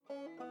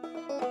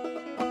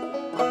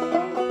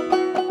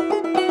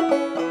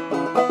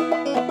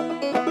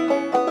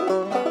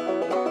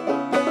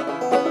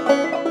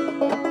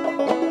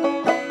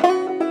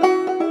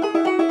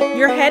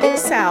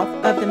south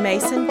of the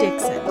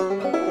Mason-Dixon.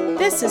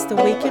 This is the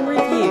Week in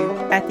Review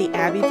at the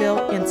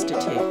Abbeville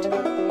Institute.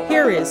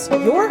 Here is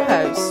your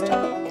host,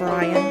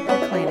 Brian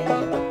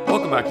McClanahan.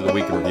 Welcome back to the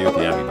Week in Review at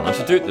the Abbeville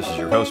Institute. This is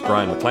your host,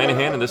 Brian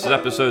McClanahan, and this is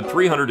episode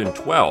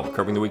 312,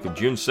 covering the week of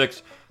June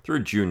 6th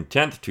through June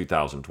 10th,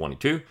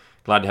 2022.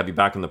 Glad to have you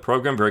back on the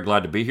program. Very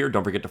glad to be here.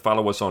 Don't forget to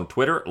follow us on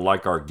Twitter,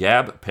 like our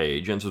Gab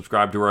page, and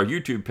subscribe to our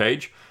YouTube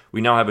page. We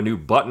now have a new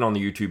button on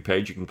the YouTube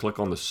page. You can click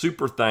on the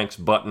Super Thanks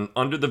button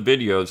under the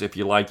videos if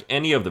you like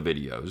any of the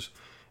videos,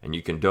 and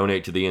you can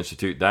donate to the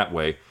Institute that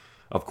way.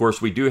 Of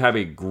course, we do have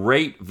a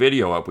great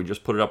video up. We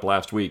just put it up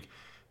last week.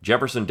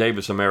 Jefferson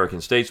Davis,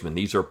 American Statesman.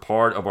 These are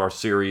part of our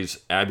series,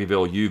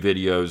 Abbeville U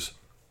videos,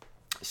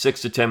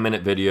 6 to 10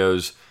 minute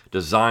videos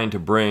designed to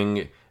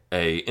bring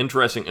an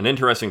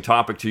interesting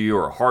topic to you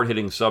or a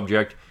hard-hitting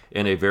subject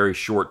in a very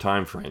short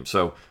time frame.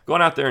 So go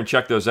on out there and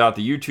check those out.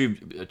 The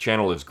YouTube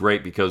channel is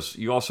great because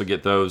you also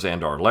get those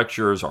and our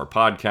lectures, our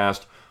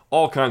podcast,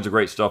 all kinds of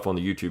great stuff on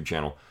the YouTube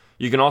channel.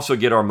 You can also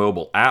get our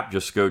mobile app.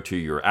 Just go to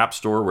your app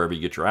store, wherever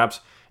you get your apps,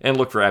 and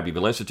look for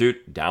Abbeville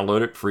Institute.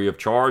 Download it free of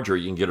charge, or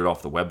you can get it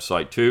off the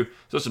website too.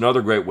 So it's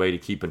another great way to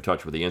keep in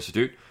touch with the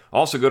Institute.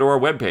 Also go to our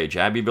webpage,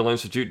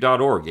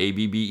 abbevilleinstitute.org,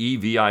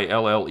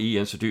 ABBEVILLE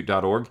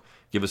institute.org.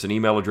 Give us an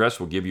email address.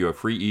 We'll give you a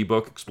free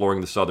ebook,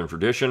 Exploring the Southern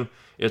Tradition.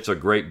 It's a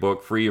great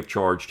book, free of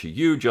charge to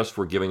you, just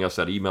for giving us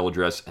that email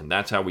address, and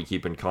that's how we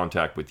keep in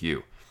contact with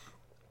you.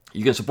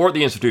 You can support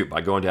the Institute by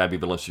going to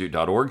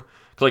abbevilleinstitute.org,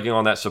 clicking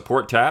on that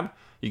support tab.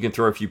 You can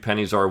throw a few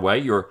pennies our way.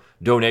 Your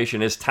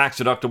donation is tax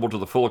deductible to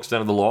the full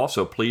extent of the law,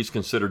 so please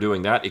consider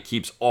doing that. It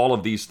keeps all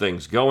of these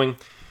things going.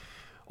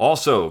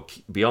 Also,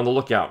 be on the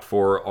lookout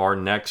for our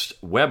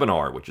next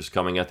webinar, which is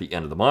coming at the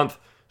end of the month.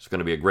 It's going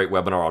to be a great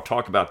webinar. I'll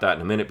talk about that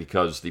in a minute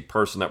because the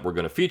person that we're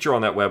going to feature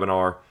on that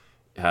webinar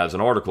has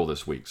an article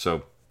this week.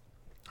 So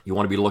you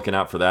want to be looking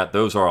out for that.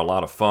 Those are a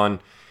lot of fun.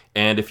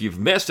 And if you've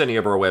missed any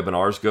of our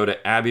webinars, go to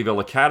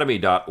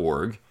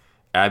abbevilleacademy.org,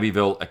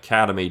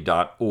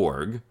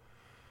 abbevilleacademy.org.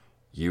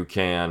 You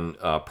can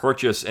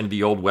purchase any of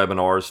the old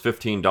webinars,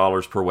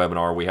 $15 per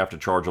webinar. We have to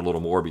charge a little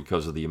more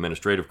because of the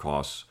administrative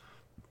costs.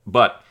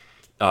 But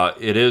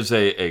it is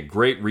a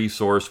great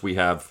resource. We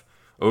have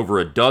over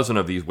a dozen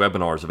of these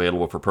webinars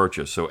available for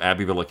purchase, so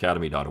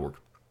abbevilleacademy.org.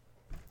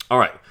 All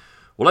right,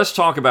 well, let's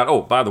talk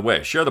about, by the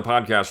way, share the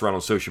podcast around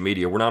on social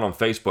media. We're not on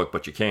Facebook,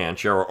 but you can.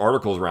 Share our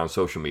articles around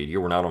social media.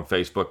 We're not on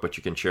Facebook, but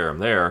you can share them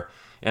there.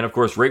 And, of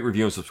course, rate,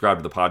 review, and subscribe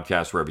to the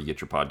podcast wherever you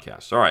get your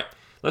podcasts. All right,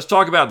 let's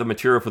talk about the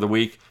material for the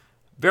week.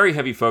 Very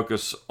heavy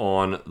focus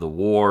on the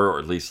war, or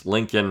at least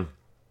Lincoln,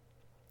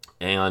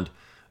 and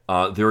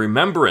the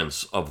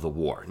remembrance of the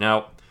war.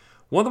 Now,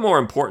 one of the more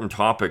important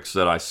topics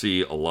that I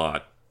see a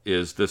lot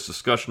is this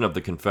discussion of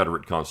the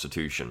Confederate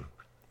Constitution.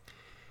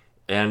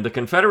 And the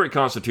Confederate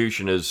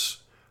Constitution is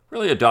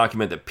really a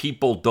document that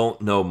people don't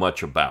know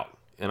much about.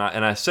 And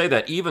I say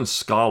that even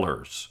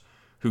scholars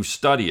who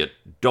study it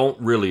don't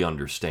really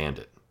understand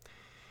it.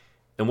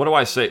 And what do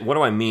I say? What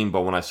do I mean by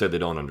when I say they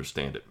don't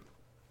understand it?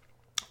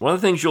 One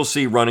of the things you'll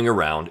see running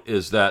around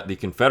is that the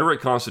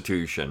Confederate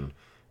Constitution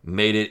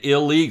made it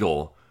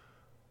illegal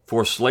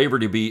for slavery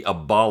to be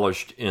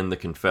abolished in the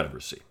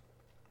Confederacy.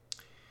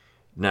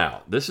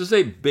 Now, this is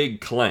a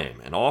big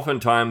claim, and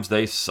oftentimes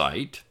they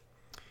cite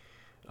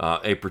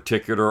a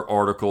particular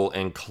article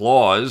and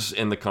clause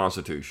in the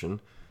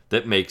Constitution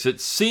that makes it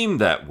seem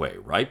that way,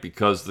 right?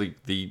 Because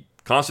the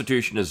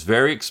Constitution is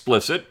very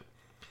explicit,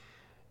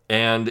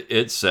 and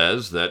it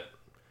says that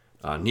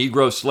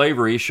Negro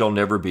slavery shall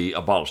never be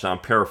abolished. Now, I'm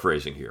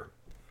paraphrasing here.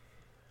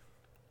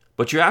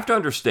 But you have to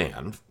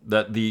understand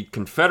that the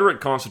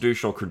Confederate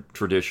constitutional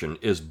tradition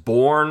is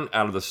born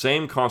out of the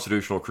same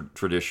constitutional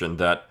tradition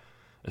that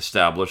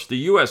established the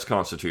U.S.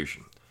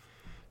 Constitution.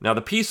 Now,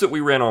 the piece that we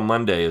ran on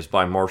Monday is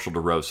by Marshall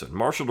DeRosa.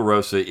 Marshall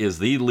DeRosa is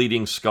the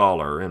leading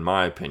scholar, in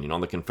my opinion,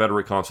 on the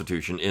Confederate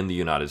Constitution in the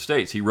United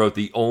States. He wrote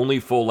the only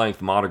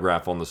full-length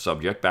monograph on the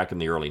subject back in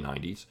the early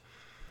 90s.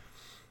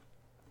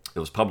 It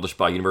was published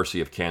by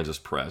University of Kansas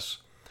Press.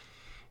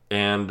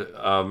 And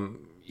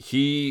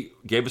he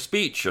gave a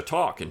speech, a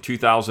talk, in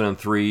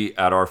 2003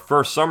 at our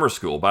first summer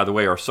school. By the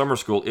way, our summer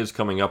school is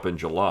coming up in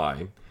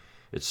July.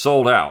 It's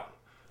sold out.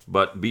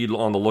 But be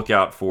on the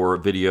lookout for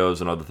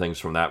videos and other things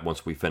from that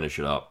once we finish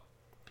it up.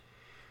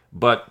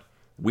 But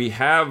we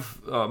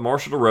have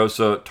Marshall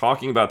DeRosa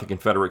talking about the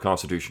Confederate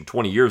Constitution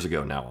 20 years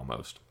ago now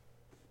almost.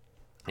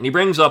 And he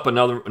brings up a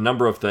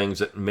number of things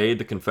that made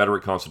the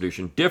Confederate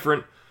Constitution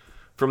different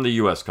from the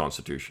U.S.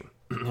 Constitution.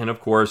 And of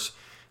course,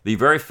 the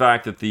very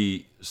fact that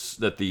the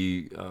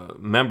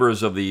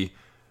members of the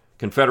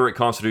Confederate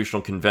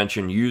Constitutional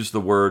Convention used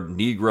the word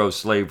Negro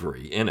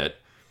slavery in it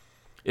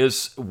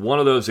is one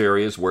of those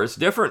areas where it's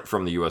different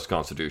from the U.S.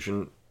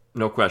 Constitution,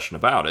 no question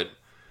about it.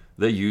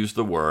 They used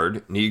the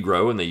word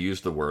Negro and they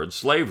used the word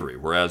slavery,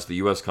 whereas the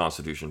U.S.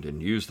 Constitution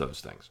didn't use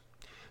those things.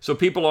 So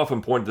people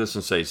often point to this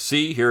and say,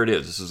 see, here it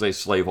is. This is a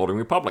slaveholding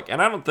republic.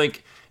 And I don't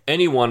think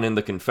anyone in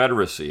the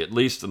Confederacy, at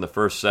least in the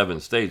first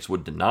 7 states,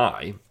 would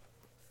deny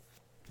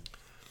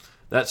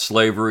that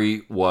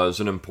slavery was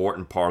an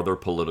important part of their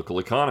political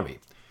economy.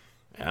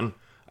 hand,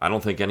 I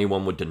don't think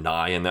anyone would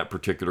deny in that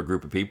particular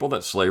group of people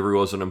that slavery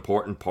was an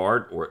important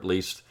part, or at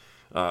least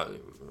an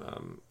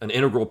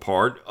integral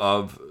part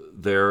of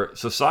their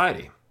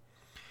society.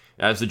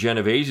 As the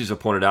Genoveses have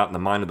pointed out in the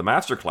Mind of the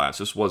Master class,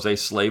 this was a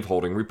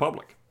slaveholding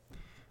republic,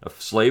 a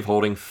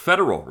slaveholding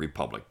federal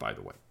republic, by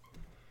the way.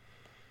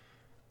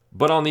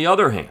 But on the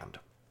other hand,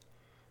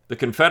 the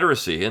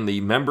Confederacy and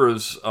the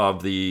members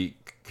of the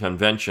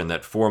convention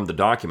that formed the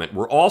document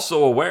were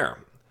also aware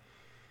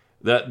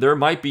that there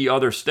might be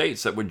other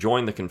states that would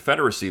join the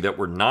Confederacy that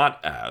were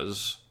not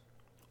as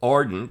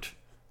ardent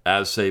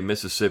as, say,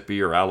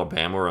 Mississippi or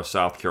Alabama or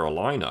South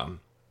Carolina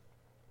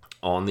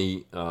on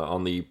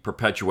the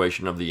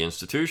perpetuation of the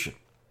institution.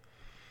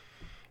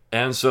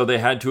 And so they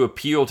had to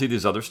appeal to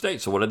these other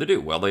states. So what did they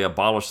do? Well, they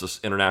abolished this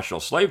international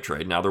slave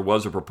trade. Now, there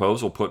was a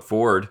proposal put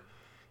forward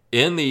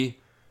in the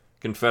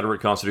Confederate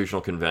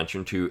Constitutional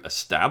Convention to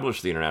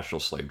establish the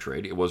international slave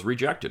trade. It was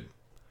rejected.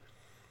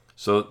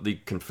 So the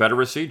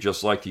Confederacy,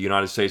 just like the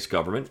United States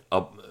government,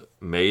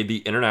 made the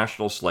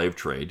international slave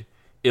trade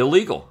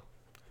illegal.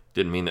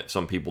 Didn't mean that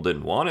some people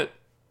didn't want it.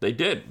 They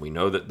did. We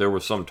know that there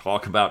was some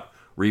talk about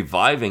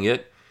reviving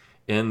it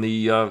in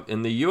the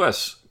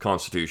U.S.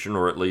 Constitution,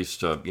 or at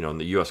least in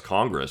the U.S.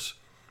 Congress,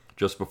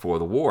 just before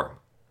the war.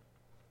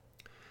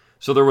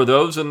 So there were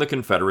those in the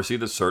Confederacy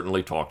that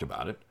certainly talked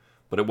about it,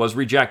 but it was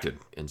rejected.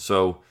 And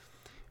so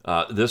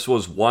this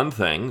was one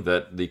thing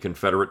that the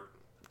Confederate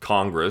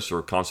Congress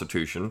or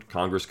Constitution,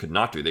 Congress could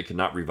not do. They could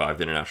not revive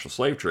the international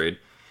slave trade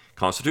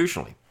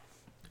constitutionally.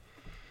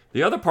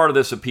 The other part of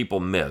this that people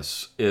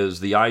miss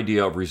is the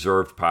idea of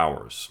reserved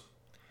powers.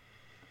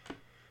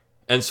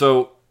 And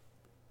so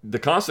the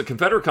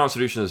Confederate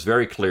Constitution is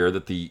very clear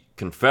that the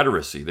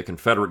Confederacy, the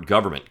Confederate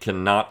government,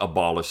 cannot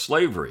abolish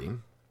slavery.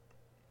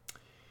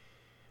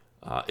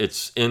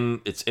 It's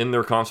in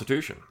their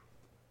Constitution.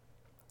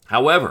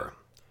 However,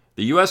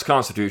 the U.S.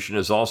 Constitution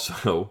is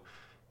also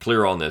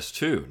clear on this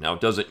too. Now,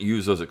 it doesn't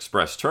use those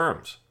express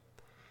terms.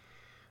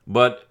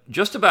 But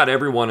just about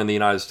everyone in the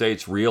United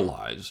States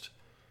realized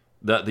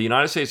that the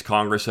United States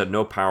Congress had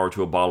no power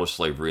to abolish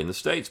slavery in the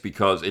states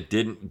because it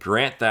didn't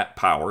grant that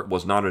power. It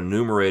was not a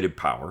enumerated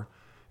power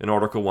in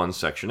Article 1,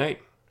 Section 8.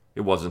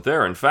 It wasn't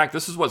there. In fact,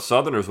 this is what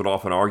Southerners would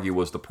often argue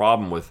was the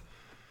problem with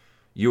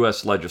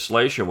U.S.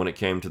 legislation when it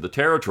came to the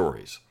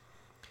territories.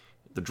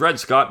 The Dred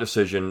Scott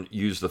decision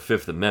used the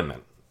Fifth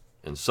Amendment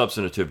and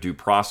substantive due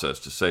process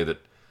to say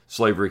that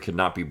slavery could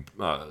not be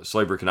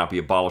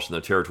abolished in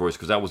the territories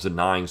because that was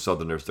denying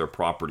Southerners their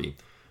property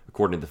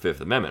according to the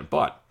Fifth Amendment.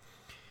 But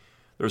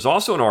there's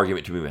also an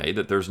argument to be made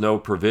that there's no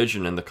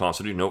provision in the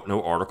Constitution,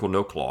 no article,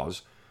 no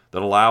clause,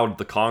 that allowed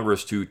the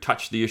Congress to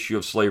touch the issue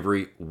of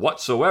slavery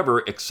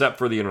whatsoever except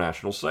for the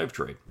international slave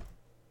trade.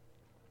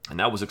 And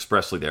that was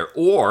expressly there.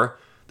 Or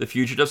the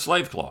Fugitive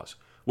Slave Clause,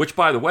 which,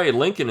 by the way,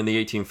 Lincoln in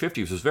the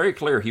 1850s was very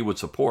clear he would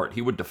support.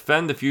 He would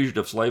defend the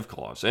Fugitive Slave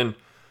Clause. And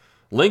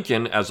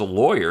Lincoln, as a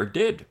lawyer,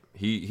 did.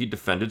 He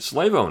defended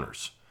slave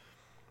owners.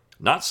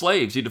 Not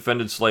slaves, he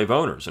defended slave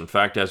owners. In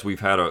fact, as we've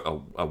had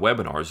a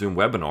webinar, Zoom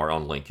webinar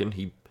on Lincoln,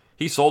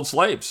 he sold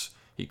slaves.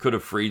 He could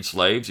have freed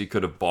slaves. He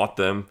could have bought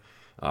them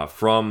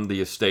from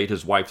the estate,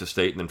 his wife's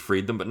estate, and then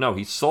freed them. But no,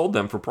 he sold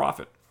them for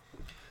profit.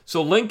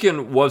 So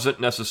Lincoln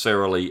wasn't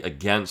necessarily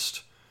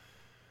against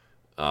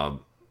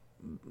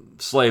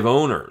slave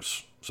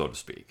owners, so to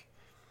speak.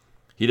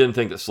 He didn't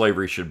think that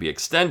slavery should be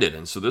extended,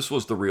 and so this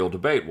was the real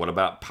debate. What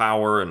about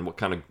power, and what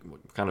kind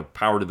of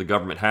power did the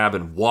government have,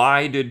 and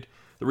why did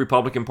the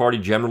Republican Party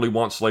generally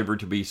want slavery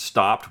to be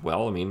stopped?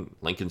 Well, I mean,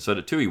 Lincoln said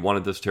it too. He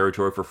wanted this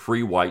territory for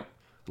free white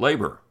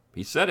labor.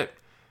 He said it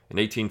in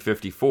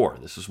 1854.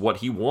 This is what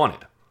he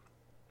wanted.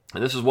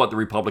 And this is what the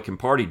Republican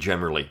Party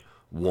generally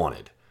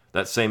wanted.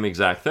 That same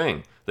exact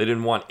thing. They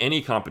didn't want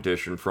any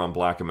competition from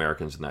black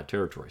Americans in that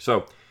territory.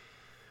 So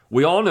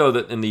we all know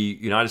that in the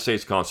United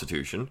States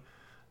Constitution,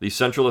 the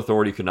central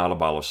authority could not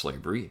abolish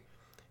slavery,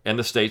 and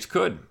the states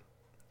could.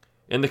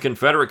 In the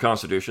Confederate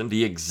Constitution,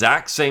 the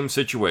exact same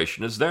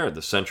situation is there.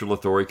 The central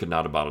authority could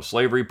not abolish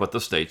slavery, but the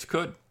states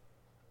could.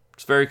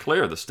 It's very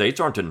clear. The states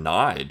aren't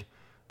denied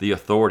the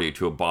authority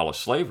to abolish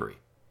slavery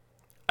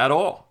at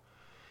all.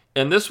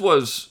 And this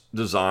was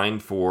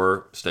designed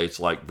for states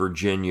like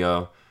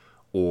Virginia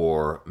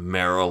or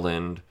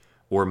Maryland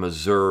or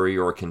Missouri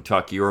or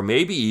Kentucky, or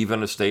maybe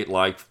even a state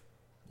like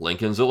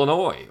Lincoln's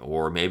Illinois,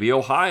 or maybe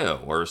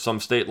Ohio, or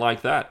some state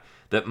like that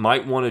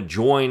might want to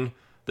join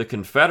the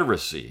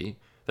Confederacy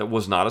that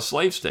was not a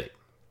slave state.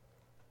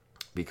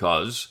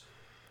 Because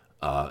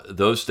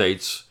those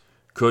states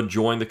could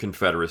join the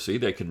Confederacy.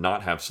 They could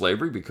not have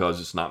slavery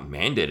because it's not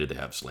mandated to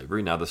have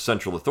slavery. Now, the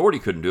central authority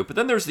couldn't do it. But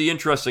then there's the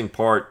interesting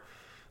part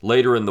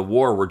later in the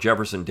war where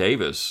Jefferson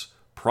Davis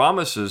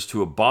promises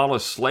to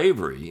abolish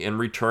slavery in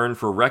return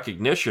for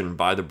recognition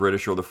by the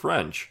British or the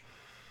French.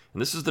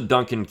 And this is the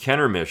Duncan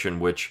Kenner mission,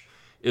 which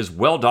is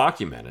well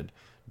documented.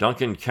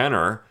 Duncan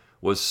Kenner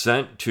was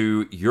sent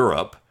to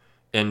Europe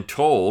and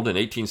told, in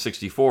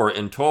 1864,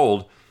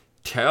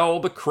 tell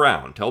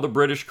the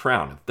British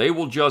Crown, if they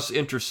will just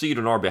intercede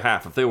on our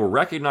behalf, if they will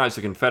recognize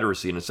the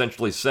Confederacy and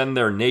essentially send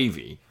their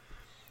navy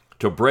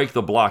to break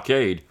the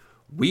blockade,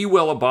 we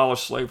will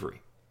abolish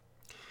slavery.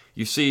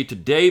 You see, to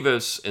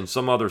Davis and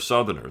some other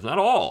Southerners, not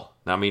all.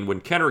 I mean,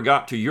 when Kenner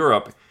got to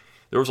Europe,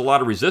 there was a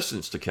lot of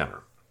resistance to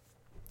Kenner.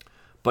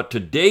 But to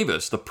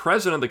Davis, the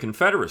president of the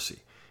Confederacy,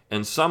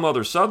 and some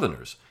other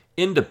Southerners,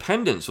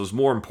 independence was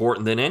more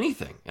important than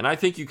anything. And I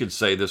think you could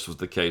say this was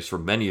the case for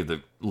many of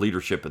the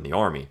leadership in the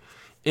Army.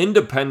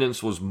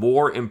 Independence was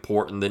more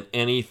important than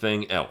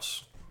anything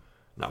else.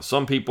 Now,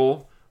 some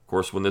people, of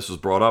course, when this was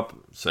brought up,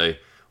 say,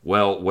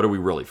 well, what are we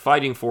really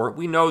fighting for?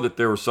 We know that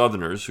there were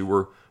Southerners who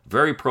were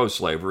very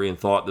pro-slavery and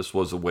thought this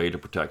was a way to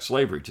protect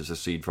slavery, to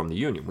secede from the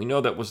Union. We know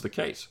that was the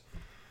case.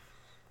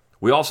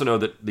 We also know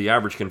that the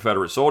average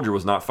Confederate soldier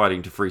was not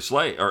fighting to free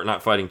slave, or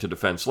not fighting to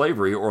defend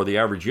slavery, or the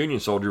average Union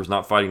soldier was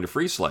not fighting to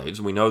free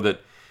slaves. We know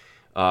that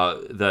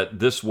that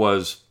this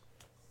was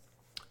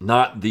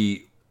not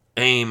the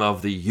aim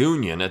of the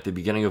Union at the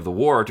beginning of the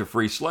war to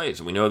free slaves.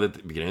 And we know that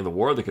at the beginning of the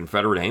war, the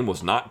Confederate aim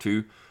was not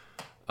to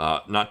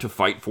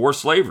fight for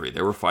slavery.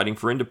 They were fighting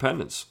for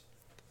independence.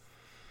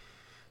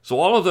 So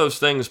all of those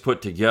things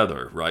put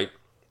together, right,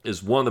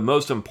 is one of the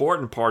most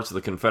important parts of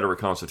the Confederate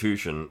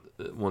Constitution,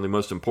 one of the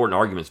most important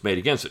arguments made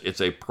against it. It's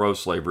a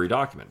pro-slavery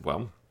document.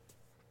 Well,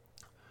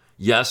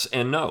 yes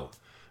and no,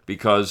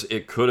 because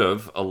it could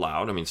have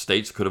allowed,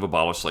 states could have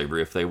abolished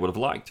slavery if they would have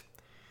liked.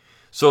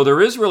 So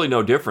there is really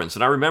no difference.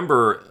 And I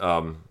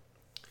remember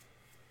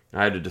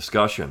I had a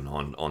discussion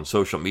on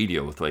social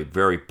media with a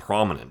very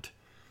prominent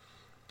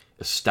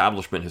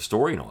establishment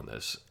historian on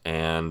this,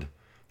 and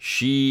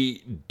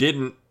she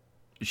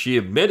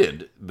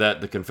admitted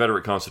that the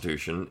Confederate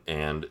Constitution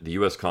and the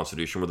U.S.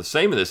 Constitution were the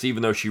same in this,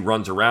 even though she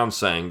runs around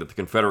saying that the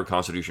Confederate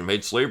Constitution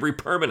made slavery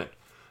permanent.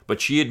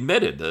 But she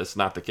admitted that it's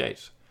not the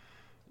case.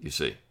 You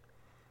see,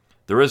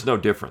 there is no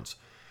difference.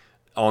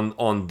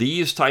 On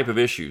these type of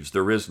issues,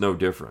 there is no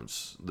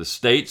difference. The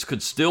states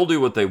could still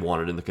do what they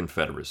wanted in the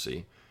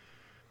Confederacy.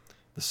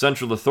 The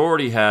central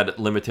authority had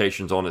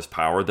limitations on its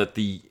power that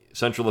the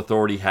central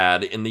authority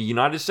had in the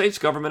United States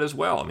government as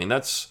well.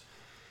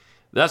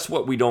 That's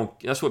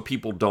what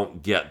people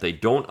don't get. They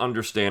don't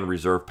understand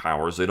reserve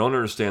powers. They don't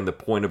understand the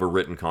point of a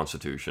written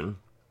constitution.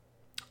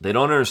 They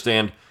don't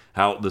understand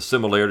how the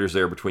similarities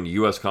there between the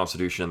U.S.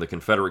 Constitution and the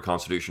Confederate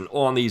Constitution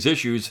on these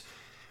issues,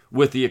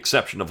 with the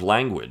exception of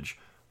language.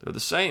 They're the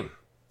same.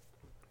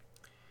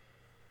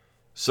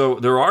 So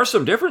there are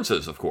some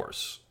differences, of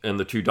course, in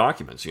the two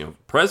documents.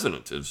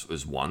 President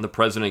is one. The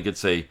president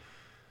gets a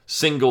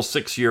single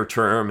 6-year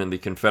term in the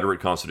Confederate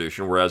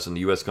Constitution, whereas in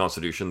the U.S.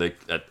 Constitution, in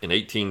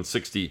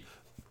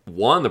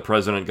 1861, the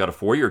president got a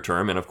 4-year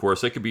term, and of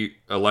course, they could be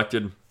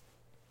elected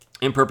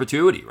in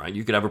perpetuity, right?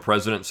 You could have a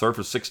president serve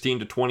for 16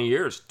 to 20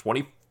 years,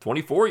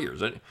 24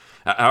 years,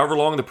 however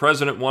long the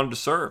president wanted to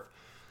serve.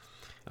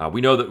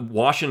 We know that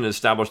Washington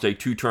established a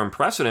 2-term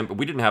precedent, but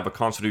we didn't have a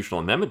constitutional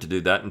amendment to do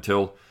that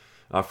until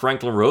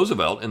Franklin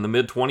Roosevelt in the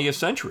mid-20th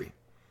century.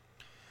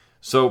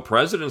 So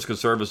presidents could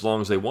serve as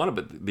long as they wanted,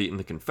 but in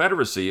the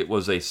Confederacy, it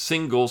was a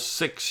single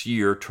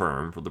 6-year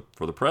term for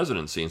the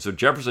presidency. And so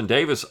Jefferson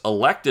Davis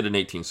elected in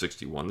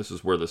 1861. This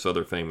is where this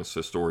other famous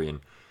historian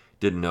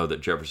didn't know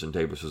that Jefferson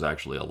Davis was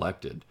actually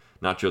elected.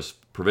 Not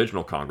just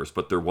provisional Congress,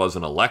 but there was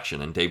an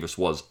election, and Davis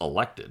was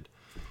elected.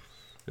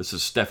 This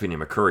is Stephanie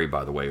McCurry,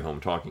 by the way, who I'm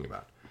talking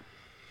about.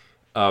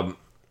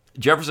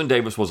 Jefferson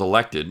Davis was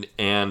elected,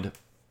 and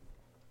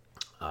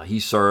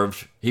he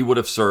would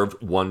have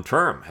served 1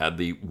 term. Had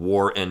the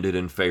war ended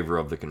in favor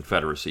of the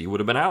Confederacy, he would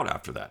have been out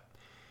after that.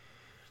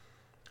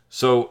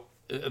 So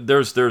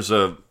there's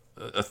a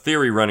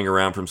theory running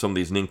around from some of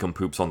these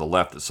nincompoops on the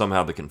left that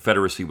somehow the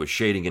Confederacy was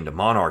shading into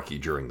monarchy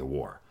during the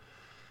war.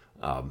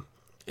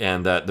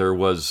 And that there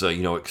was,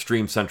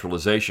 extreme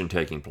centralization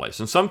taking place.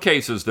 In some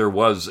cases, there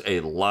was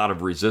a lot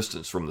of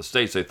resistance from the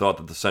states. They thought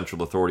that the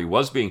central authority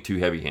was being too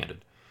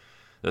heavy-handed,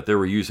 that they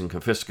were using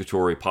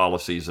confiscatory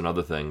policies and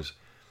other things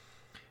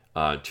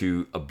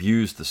to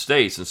abuse the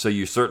states, and so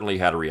you certainly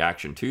had a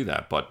reaction to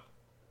that. But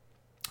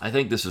I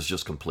think this is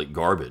just complete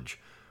garbage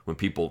when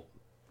people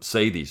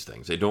say these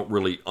things. They don't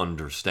really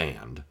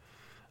understand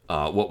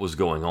what was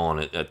going on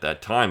at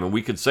that time. And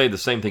we could say the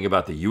same thing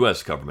about the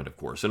U.S. government, of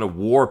course. In a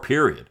war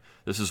period,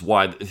 this is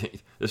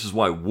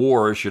why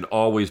wars should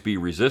always be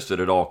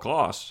resisted at all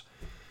costs,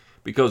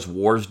 because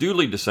wars do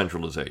lead to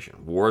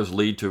centralization. Wars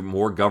lead to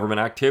more government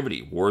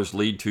activity. Wars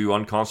lead to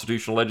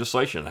unconstitutional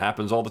legislation. It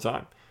happens all the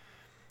time.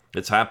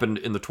 It's happened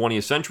in the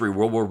 20th century.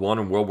 World War I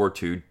and World War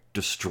II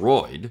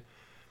destroyed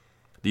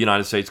the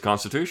United States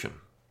Constitution,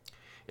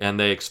 and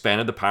they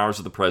expanded the powers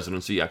of the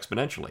presidency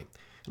exponentially.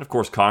 And of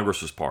course,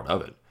 Congress was part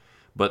of it.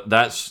 But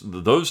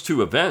those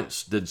two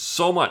events did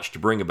so much to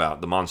bring about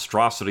the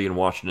monstrosity in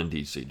Washington,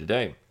 D.C.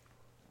 today.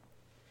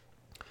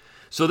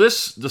 So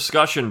this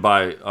discussion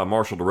by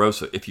Marshall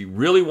DeRosa, if you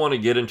really want to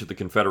get into the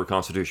Confederate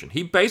Constitution,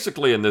 he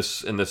basically in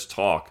this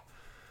talk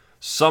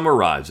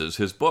summarizes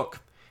his book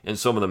and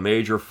some of the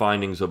major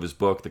findings of his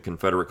book, The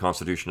Confederate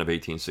Constitution of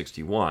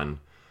 1861,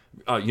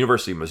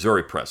 University of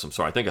Missouri Press. I'm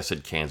sorry, I think I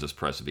said Kansas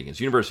Press. It's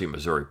University of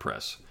Missouri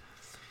Press.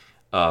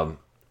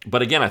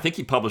 But again, I think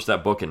he published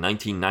that book in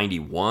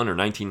 1991 or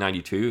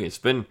 1992. It's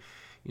been,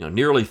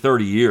 nearly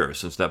 30 years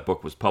since that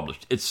book was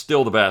published. It's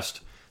still the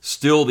best,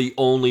 still the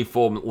only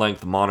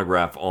full-length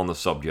monograph on the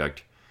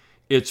subject.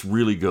 It's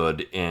really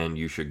good, and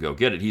you should go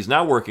get it. He's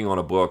now working on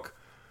a book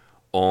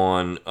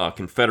on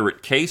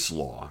Confederate case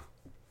law,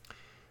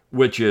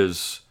 which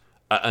is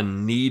a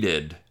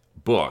needed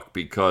book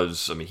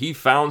because, he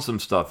found some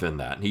stuff in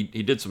that. He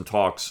did some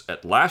talks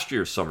at last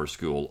year's summer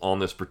school on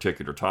this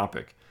particular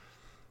topic.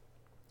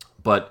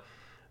 But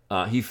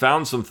he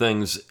found some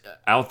things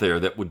out there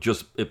that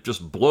it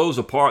just blows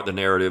apart the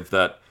narrative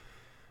that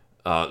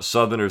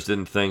Southerners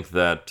didn't think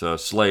that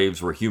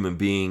slaves were human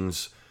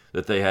beings,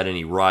 that they had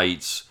any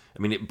rights.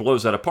 It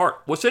blows that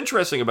apart. What's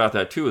interesting about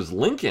that, too, is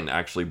Lincoln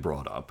actually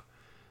brought up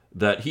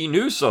that he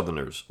knew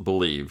Southerners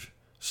believed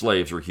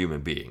slaves were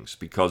human beings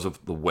because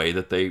of the way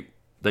that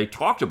they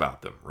talked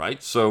about them,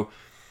 right? So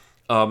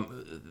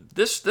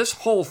this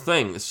whole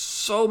thing, is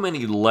so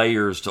many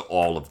layers to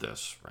all of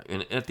this, right?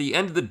 And at the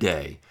end of the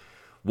day,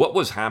 what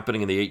was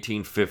happening in the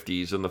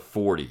 1850s and the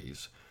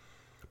 40s,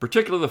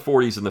 particularly the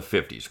 40s and the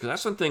 50s, because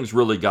that's when things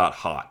really got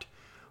hot.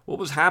 What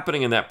was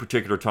happening in that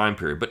particular time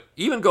period, but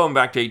even going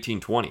back to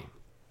 1820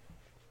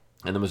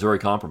 and the Missouri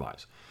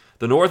Compromise,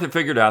 the North had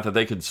figured out that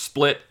they could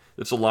split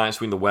this alliance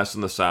between the West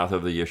and the South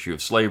over the issue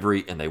of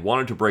slavery, and they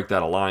wanted to break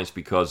that alliance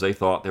because they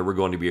thought they were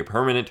going to be a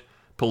permanent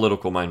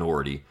political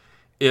minority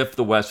if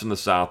the West and the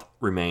South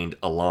remained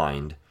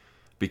aligned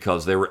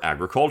because they were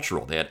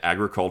agricultural. They had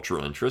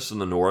agricultural interests,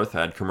 and the North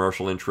had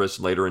commercial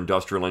interests, later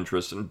industrial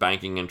interests, and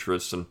banking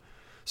interests. And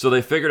so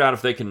they figured out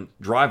if they can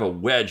drive a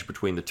wedge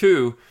between the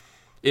two,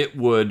 it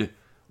would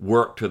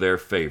work to their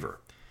favor.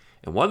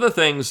 And one of the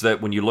things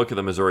that when you look at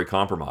the Missouri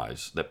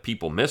Compromise that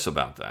people miss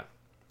about that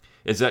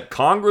is that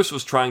Congress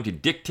was trying to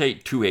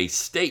dictate to a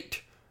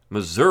state,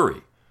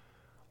 Missouri,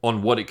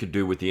 on what it could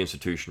do with the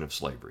institution of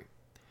slavery.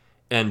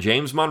 And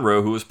James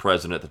Monroe, who was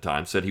president at the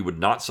time, said he would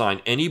not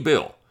sign any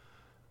bill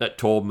that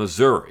told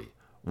Missouri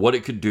what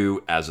it could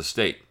do as a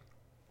state.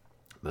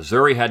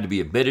 Missouri had to be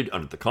admitted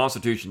under the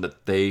Constitution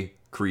that they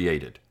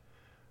created,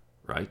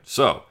 right?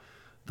 So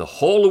the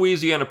whole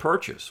Louisiana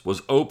Purchase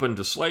was open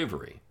to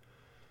slavery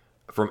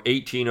from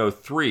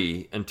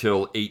 1803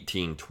 until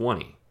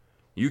 1820.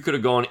 You could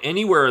have gone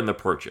anywhere in the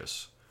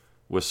Purchase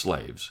with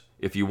slaves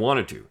if you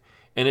wanted to.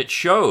 And it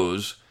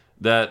shows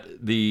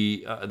that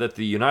the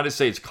United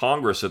States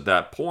Congress at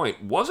that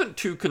point wasn't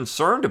too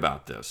concerned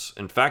about this.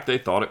 In fact, they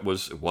thought it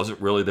wasn't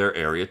really their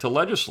area to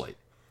legislate.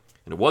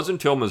 And it wasn't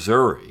until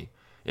Missouri,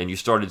 and you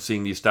started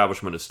seeing the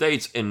establishment of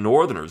states, and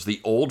Northerners,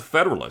 the old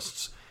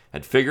Federalists,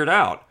 had figured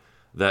out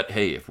that,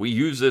 hey, if we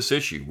use this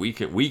issue, we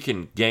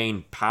can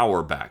gain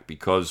power back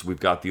because we've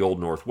got the old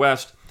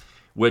Northwest,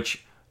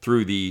 which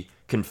through the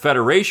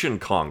Confederation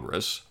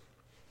Congress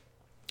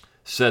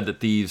said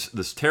that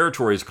this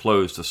territory is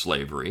closed to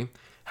slavery.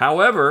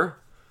 However,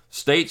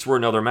 states were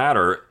another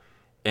matter,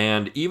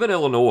 and even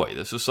Illinois,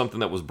 this is something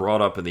that was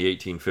brought up in the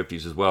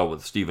 1850s as well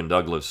with Stephen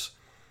Douglas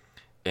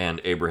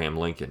and Abraham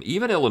Lincoln.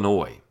 Even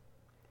Illinois,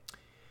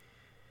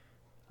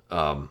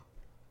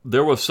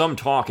 there was some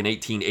talk in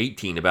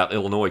 1818 about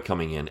Illinois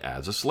coming in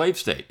as a slave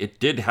state. It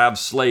did have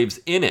slaves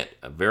in it,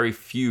 a very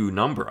few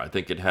number. I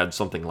think it had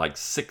something like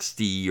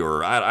 60,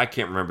 or I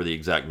can't remember the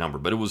exact number,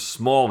 but it was a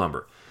small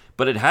number.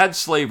 But it had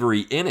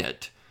slavery in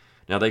it.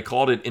 Now, they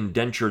called it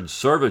indentured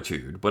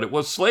servitude, but it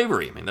was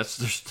slavery.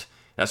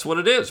 That's what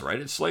it is, right?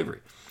 It's slavery.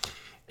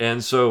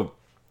 And so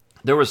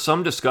there was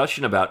some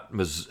discussion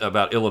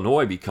about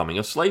Illinois becoming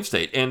a slave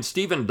state. And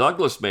Stephen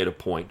Douglas made a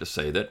point to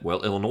say that,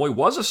 well, Illinois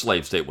was a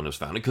slave state when it was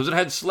founded because it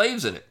had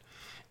slaves in it.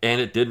 And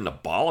it didn't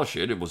abolish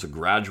it. It was a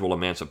gradual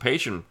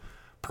emancipation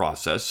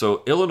process.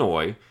 So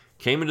Illinois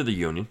came into the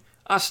Union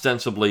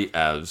ostensibly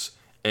as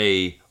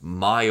a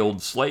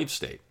mild slave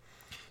state.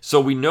 So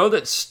we know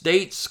that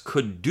states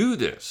could do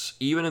this,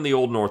 even in the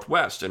Old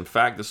Northwest. In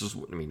fact,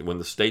 when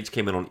the states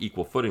came in on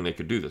equal footing, they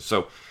could do this.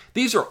 So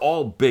these are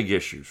all big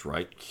issues,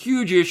 right?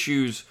 Huge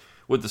issues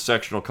with the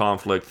sectional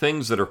conflict,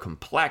 things that are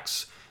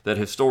complex that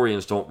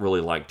historians don't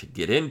really like to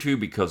get into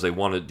because they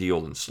want to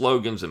deal in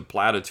slogans and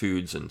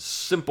platitudes and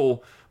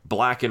simple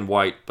black and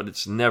white, but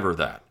it's never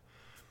that.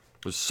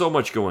 There's so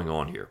much going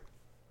on here.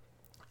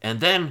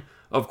 And then,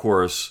 of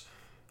course,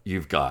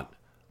 you've got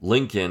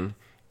Lincoln.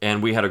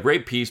 And we had a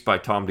great piece by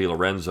Tom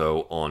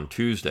DiLorenzo on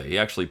Tuesday. He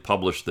actually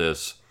published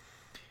this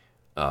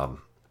at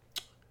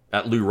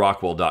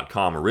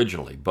LewRockwell.com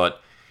originally.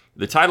 But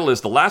the title is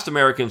The Last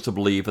Americans to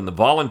Believe in the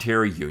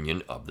Voluntary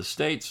Union of the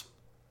States.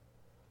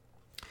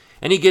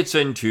 And he gets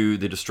into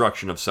the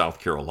destruction of South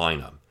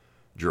Carolina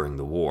during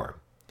the war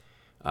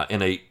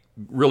in a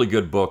really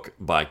good book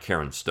by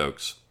Karen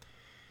Stokes.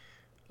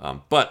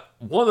 But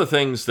one of the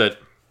things that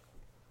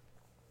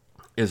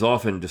is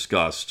often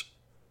discussed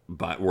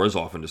by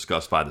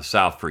the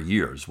South for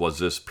years was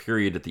this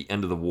period at the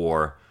end of the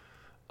war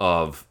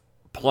of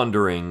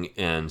plundering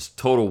and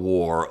total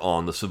war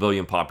on the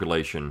civilian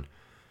population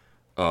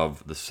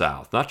of the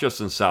South, not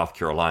just in South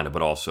Carolina,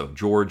 but also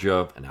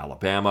Georgia and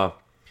Alabama.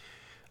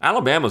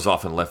 Alabama's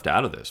often left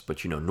out of this,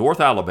 but North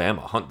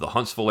Alabama, the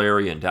Huntsville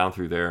area and down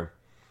through there,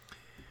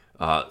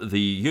 the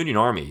Union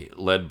Army,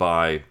 led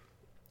by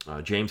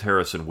James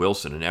Harrison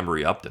Wilson and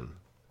Emory Upton,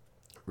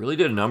 really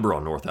did a number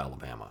on North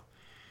Alabama.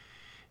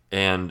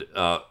 And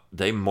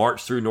they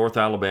marched through North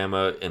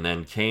Alabama and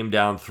then came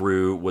down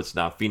through what's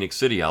now Phoenix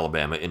City,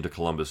 Alabama, into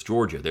Columbus,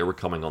 Georgia. They were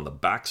coming on the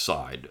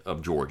backside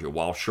of Georgia,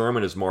 while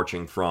Sherman is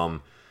marching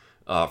from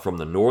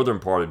the northern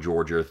part of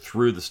Georgia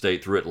through the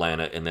state, through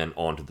Atlanta, and then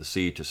onto the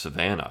sea to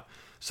Savannah.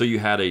 So you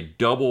had a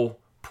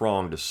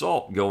double-pronged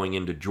assault going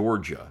into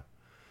Georgia.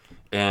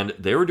 And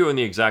they were doing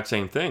the exact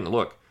same thing.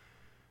 Look,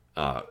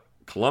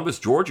 Columbus,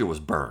 Georgia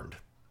was burned.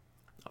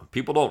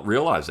 People don't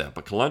realize that,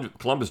 but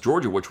Columbus,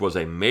 Georgia, which was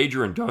a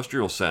major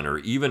industrial center,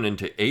 even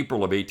into April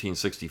of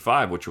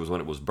 1865, which was when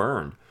it was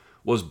burned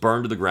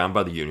to the ground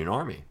by the Union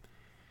Army.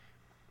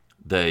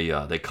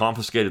 They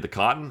confiscated the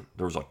cotton.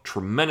 There was a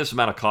tremendous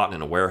amount of cotton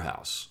in a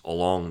warehouse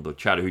along the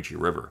Chattahoochee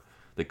River.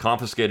 They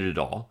confiscated it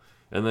all,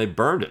 and they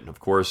burned it. And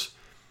of course,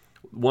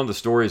 one of the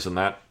stories in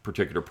that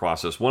particular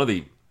process, one of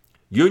the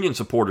Union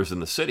supporters in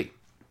the city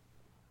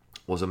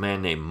was a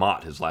man named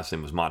Mott. His last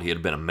name was Mott. He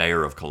had been a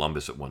mayor of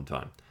Columbus at one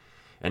time.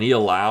 And he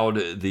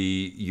allowed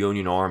the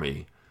Union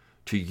Army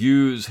to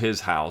use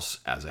his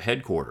house as a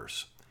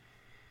headquarters.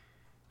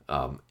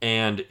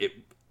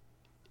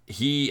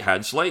 He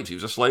had slaves. He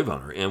was a slave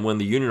owner. And when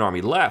the Union Army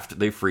left,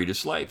 they freed his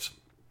slaves.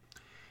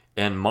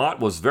 And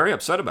Mott was very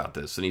upset about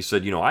this. And he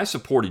said, I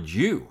supported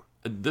you.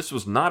 This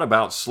was not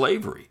about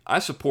slavery. I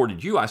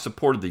supported you. I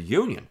supported the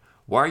Union.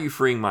 Why are you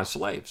freeing my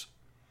slaves?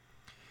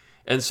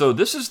 And so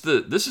this is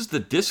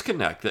the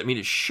disconnect.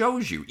 It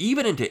shows you,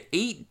 even into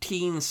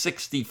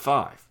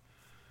 1865,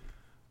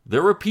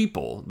 there were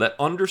people that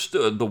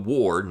understood the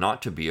war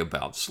not to be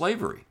about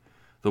slavery.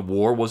 The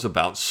war was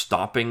about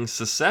stopping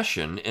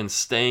secession and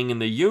staying in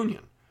the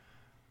Union.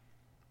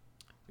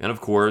 And of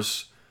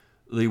course,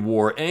 the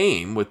war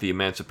aim with the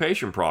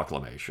Emancipation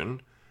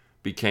Proclamation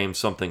became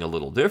something a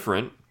little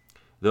different,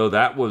 though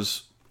that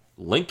was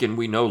Lincoln.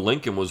 We know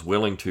Lincoln was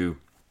willing to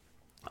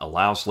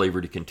allow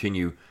slavery to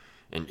continue,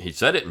 and he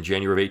said it in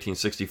January of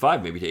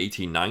 1865, maybe to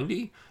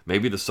 1890.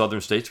 Maybe the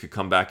southern states could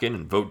come back in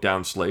and vote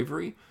down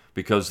slavery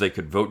because they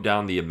could vote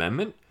down the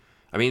amendment.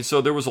 So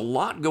there was a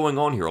lot going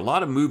on here, a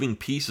lot of moving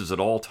pieces at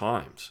all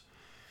times.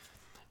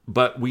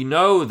 But we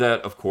know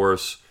that, of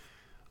course,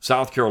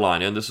 South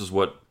Carolina, and this is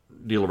what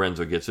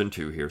DiLorenzo gets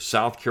into here,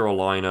 South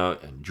Carolina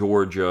and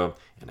Georgia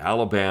and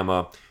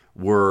Alabama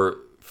were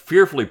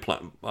fearfully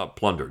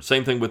plundered.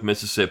 Same thing with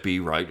Mississippi,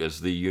 right, as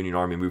the Union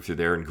Army moved through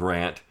there, and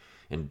Grant,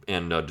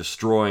 and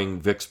destroying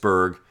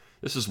Vicksburg.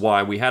 This is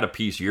why we had a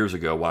piece years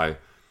ago why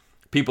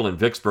people in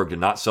Vicksburg did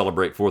not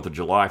celebrate 4th of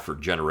July for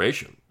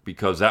generations,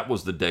 because that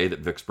was the day that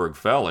Vicksburg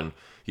fell. And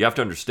you have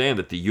to understand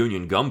that the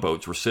Union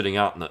gunboats were sitting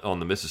out on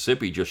the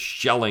Mississippi just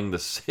shelling the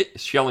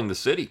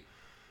city.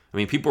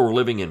 People were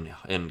living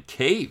in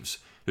caves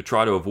to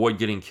try to avoid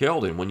getting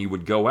killed. And when you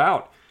would go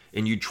out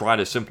and you'd try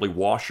to simply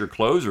wash your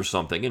clothes or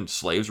something, and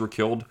slaves were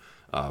killed,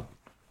 of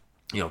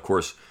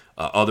course,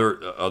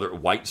 other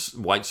white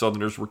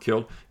Southerners were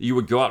killed. You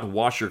would go out and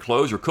wash your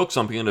clothes or cook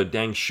something, and a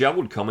dang shell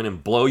would come in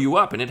and blow you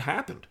up, and it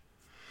happened.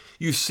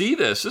 You see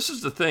this. This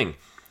is the thing.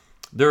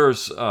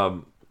 There's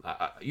I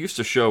used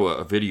to show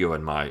a video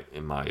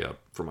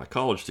for my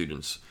college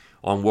students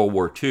on World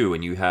War II,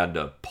 and you had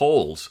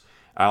Poles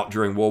out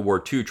during World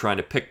War II trying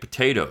to pick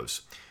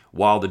potatoes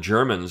while the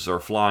Germans are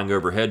flying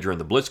overhead during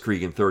the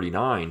Blitzkrieg in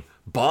 1939,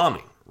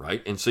 bombing,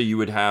 right? And so you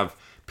would have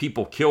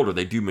people killed, or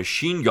they do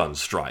machine gun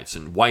strikes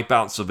and wipe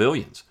out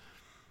civilians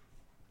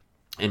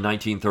in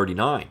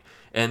 1939.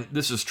 And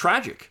this is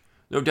tragic,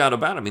 no doubt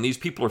about it. These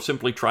people are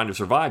simply trying to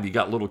survive. You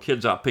got little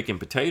kids out picking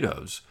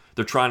potatoes.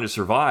 They're trying to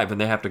survive,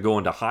 and they have to go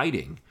into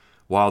hiding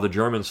while the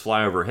Germans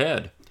fly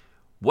overhead.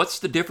 What's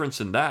the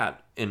difference in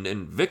that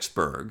in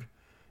Vicksburg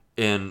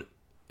in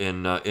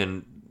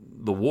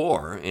the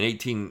war in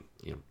in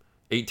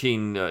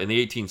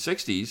the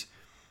 1860s,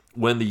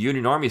 when the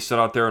Union Army sat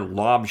out there and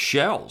lobbed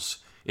shells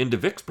into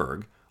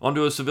Vicksburg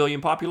onto a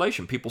civilian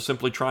population, people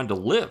simply trying to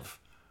live?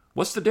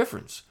 What's the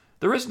difference?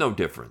 There is no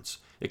difference,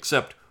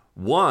 except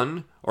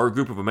one are a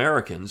group of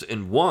Americans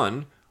and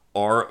one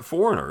are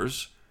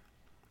foreigners.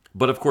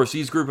 But of course,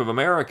 these group of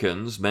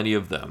Americans, many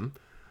of them,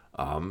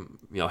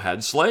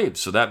 had slaves,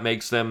 so that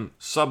makes them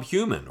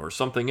subhuman or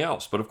something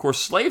else. But of course,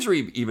 slaves are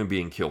even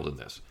being killed in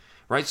this,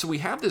 right? So we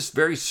have this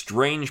very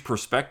strange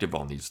perspective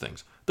on these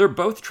things. They're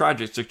both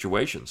tragic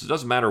situations. It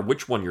doesn't matter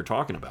which one you're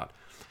talking about.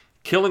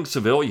 Killing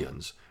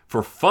civilians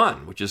for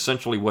fun, which is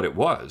essentially what it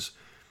was.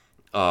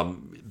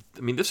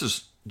 This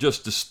is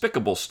just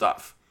despicable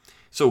stuff.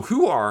 So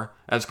who are,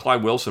 as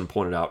Clyde Wilson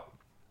pointed out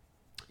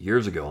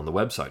years ago on the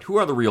website, who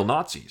are the real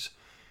Nazis?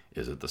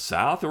 Is it the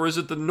South, or is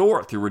it the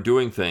North who were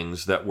doing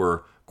things that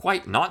were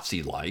quite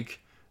Nazi-like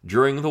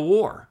during the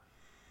war?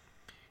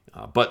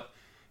 But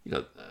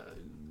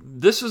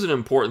this is an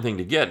important thing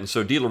to get, and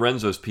so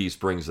DiLorenzo's piece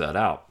brings that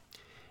out.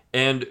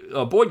 And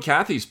Boyd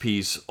Cathy's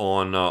piece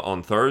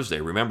on Thursday,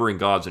 Remembering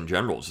Gods and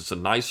Generals, it's a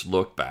nice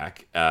look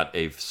back at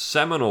a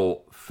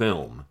seminal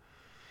film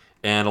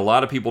And a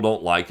lot of people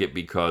don't like it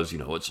because,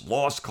 it's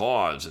lost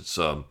cause. It's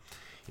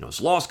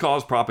lost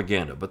cause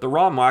propaganda. But the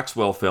Ron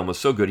Maxwell film was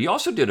so good. He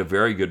also did a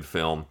very good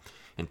film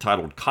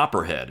entitled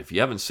Copperhead, if you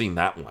haven't seen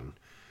that one.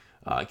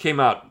 It came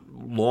out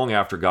long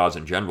after Gods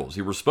and Generals.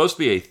 He was supposed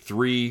to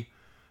be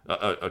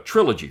a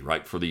trilogy,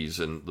 right, for these,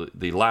 and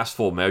the last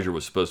full measure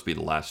was supposed to be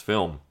the last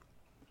film.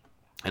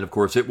 And of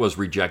course, it was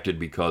rejected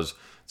because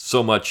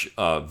so much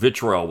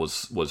vitriol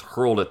was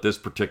hurled at this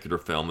particular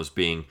film as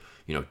being,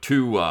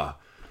 too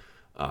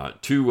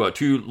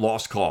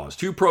lost cause,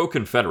 too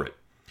pro-Confederate.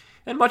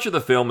 And much of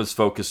the film is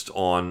focused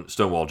on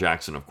Stonewall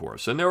Jackson, of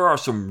course. And there are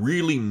some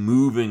really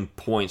moving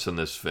points in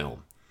this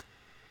film.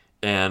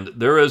 And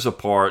there is a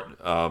part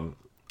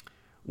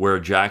where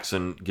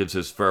Jackson gives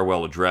his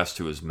farewell address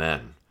to his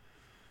men,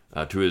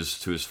 to his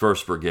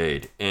 1st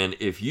Brigade. And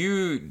if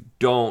you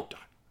don't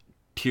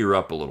tear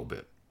up a little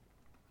bit,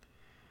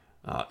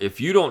 if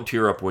you don't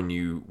tear up when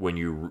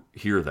you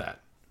hear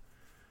that,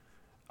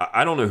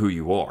 I don't know who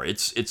you are.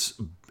 It's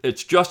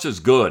just as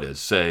good as,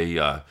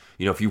 say,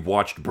 if you've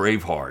watched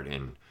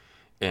Braveheart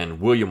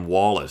and William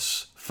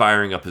Wallace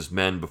firing up his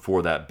men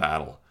before that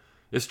battle.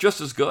 It's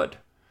just as good.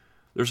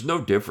 There's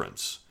no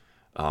difference.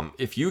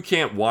 If you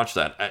can't watch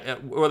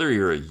that, whether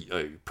you're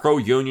a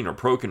pro-Union or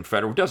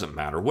pro-Confederate, it doesn't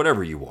matter,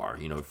 whatever you are,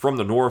 from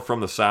the North, from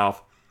the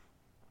South,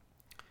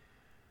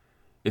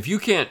 if you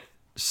can't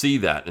see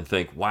that and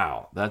think,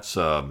 wow, that's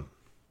an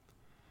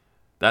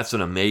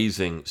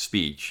amazing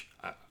speech,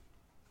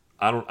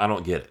 I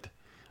don't get it.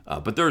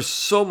 But there's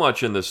so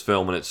much in this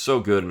film, and it's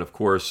so good. And of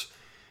course,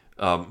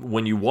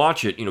 when you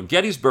watch it,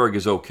 Gettysburg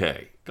is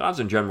okay. Gods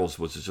and Generals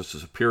was just a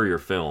superior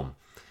film,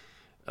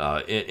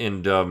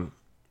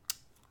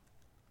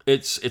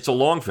 it's a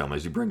long film,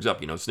 as he brings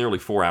up. It's nearly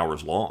 4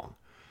 hours long,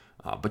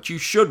 but you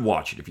should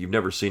watch it if you've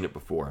never seen it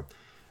before.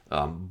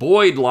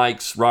 Boyd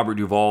likes Robert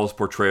Duvall's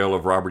portrayal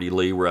of Robert E.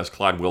 Lee, whereas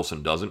Clyde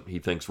Wilson doesn't. He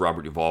thinks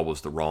Robert Duvall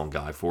was the wrong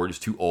guy for it. He's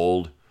too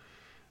old.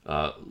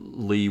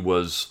 Lee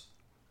was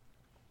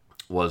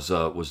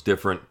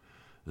different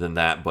than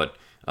that, but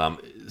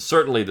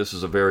certainly this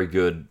is a very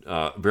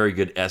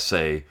good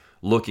essay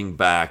looking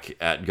back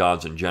at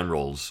Gods and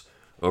Generals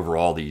over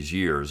all these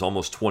years,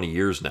 almost 20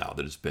 years now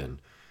that it's been.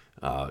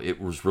 It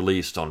was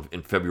released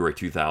in February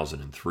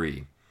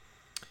 2003.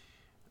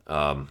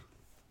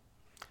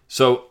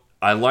 So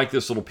I like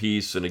this little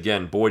piece, and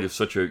again, Boyd is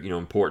such a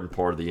important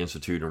part of the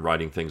Institute in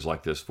writing things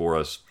like this for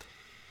us.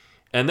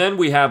 And then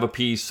we have a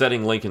piece,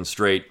 Setting Lincoln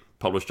Straight,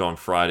 published on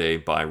Friday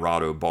by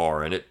Rod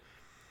O'Barr, and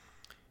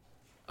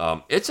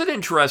it's an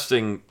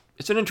interesting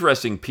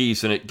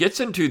piece, and it gets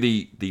into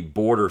the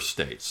border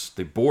states,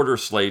 the border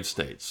slave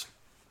states.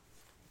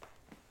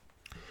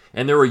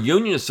 And there are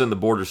Unionists in the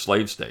border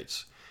slave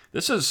states.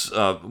 This is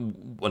a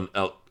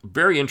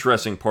very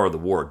interesting part of the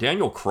war.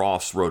 Daniel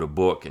Cross wrote a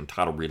book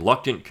entitled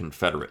Reluctant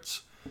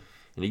Confederates.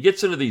 And he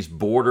gets into these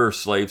border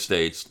slave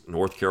states,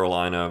 North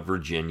Carolina,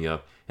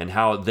 Virginia, and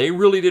how they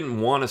really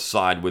didn't want to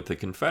side with the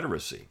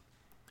Confederacy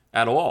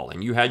at all.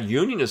 And you had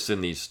Unionists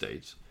in these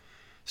states,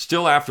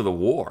 still after the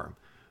war,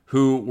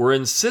 who were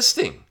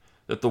insisting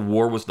that the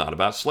war was not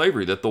about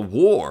slavery, that the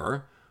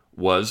war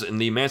was, and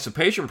the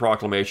Emancipation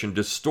Proclamation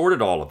distorted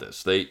all of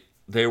this.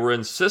 They were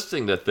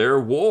insisting that their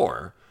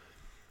war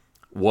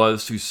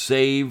was to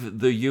save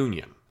the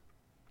Union.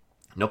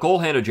 Nicole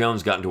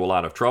Hannah-Jones got into a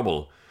lot of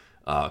trouble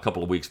a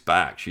couple of weeks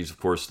back. She's, of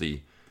course,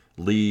 the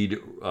lead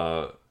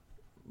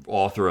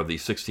author of the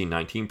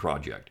 1619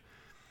 Project,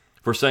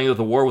 for saying that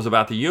the war was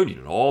about the Union.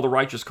 And all the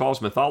righteous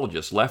cause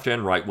mythologists, left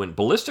and right, went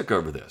ballistic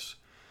over this.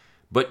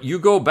 But you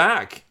go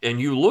back and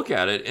you look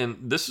at it, and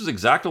this is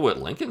exactly what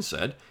Lincoln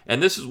said,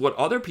 and this is what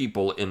other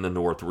people in the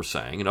North were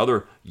saying, and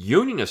other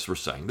Unionists were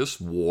saying.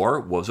 This war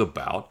was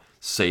about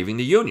saving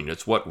the Union.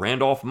 It's what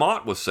Randolph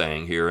Mott was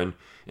saying here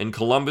in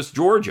Columbus,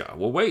 Georgia.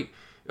 Well, wait,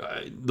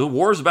 the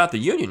war is about the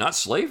Union, not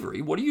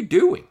slavery. What are you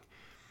doing?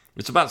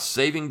 It's about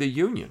saving the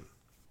Union.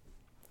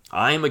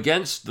 I am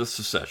against the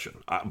secession,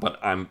 but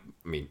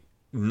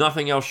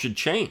nothing else should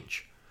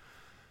change.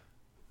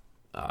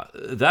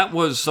 That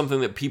was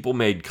something that people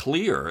made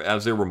clear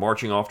as they were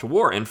marching off to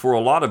war. And for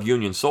a lot of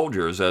Union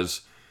soldiers,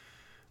 as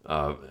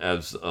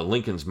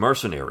Lincoln's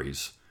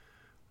Mercenaries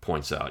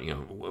points out,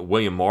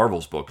 William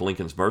Marvel's book,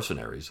 Lincoln's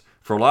Mercenaries,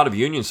 for a lot of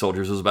Union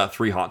soldiers, it was about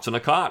 3 hots and a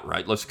cot,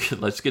 right?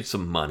 Let's get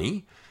some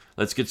money,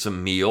 let's get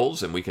some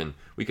meals, and we can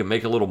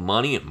make a little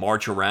money and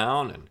march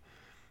around.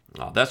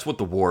 And that's what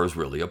the war is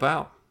really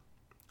about.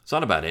 It's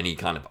not about any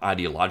kind of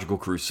ideological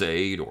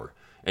crusade or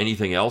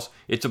anything else.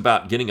 It's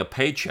about getting a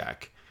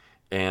paycheck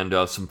and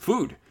some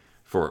food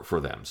for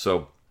them.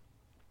 So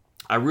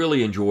I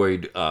really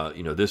enjoyed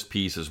this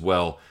piece as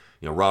well.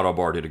 Rod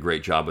O'Barr did a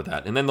great job with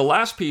that. And then the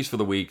last piece for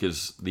the week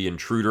is The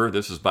Intruder.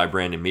 This is by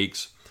Brandon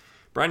Meeks.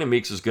 Brandon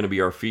Meeks is going to be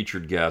our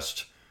featured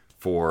guest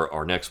for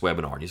our next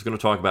webinar, and he's going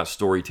to talk about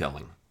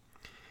storytelling.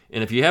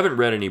 And if you haven't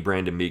read any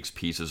Brandon Meeks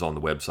pieces on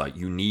the website,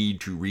 you need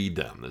to read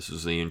them. This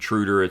is The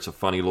Intruder. It's a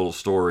funny little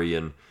story.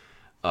 And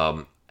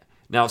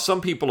now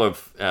some people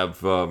have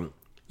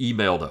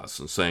emailed us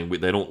and saying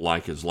they don't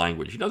like his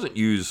language. He doesn't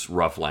use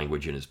rough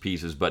language in his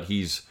pieces, but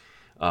he's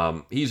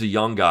He's a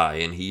young guy,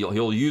 and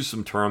he'll use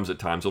some terms at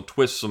times. He'll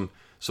twist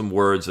some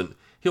words, and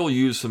he'll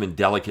use some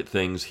indelicate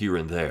things here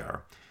and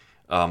there,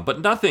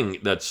 but nothing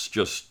that's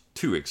just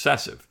too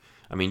excessive.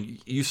 I mean,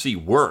 you see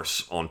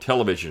worse on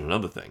television and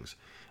other things.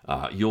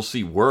 You'll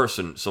see worse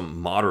in some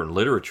modern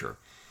literature.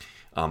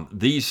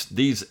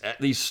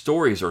 These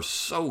stories are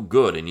so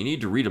good, and you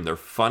need to read them. They're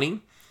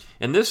funny,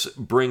 and this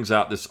brings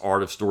out this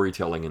art of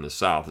storytelling in the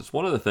South. It's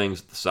one of the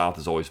things that the South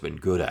has always been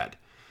good at.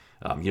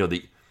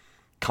 The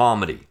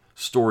comedy,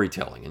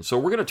 storytelling. And so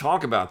we're going to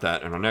talk about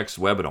that in our next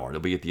webinar.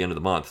 It'll be at the end of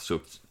the month.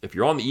 So if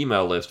you're on the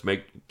email list,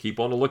 keep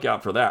on the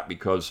lookout for that,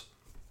 because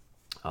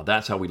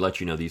that's how we let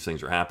you know these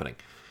things are happening.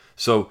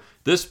 So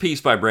this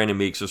piece by Brandon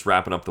Meeks, just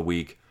wrapping up the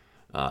week,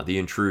 The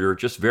Intruder,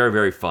 just very,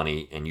 very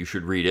funny, and you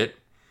should read it.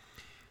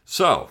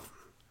 So,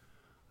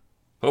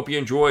 hope you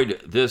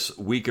enjoyed this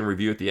week in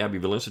review at the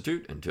Abbeville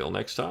Institute. Until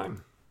next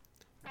time,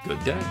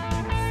 good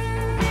day.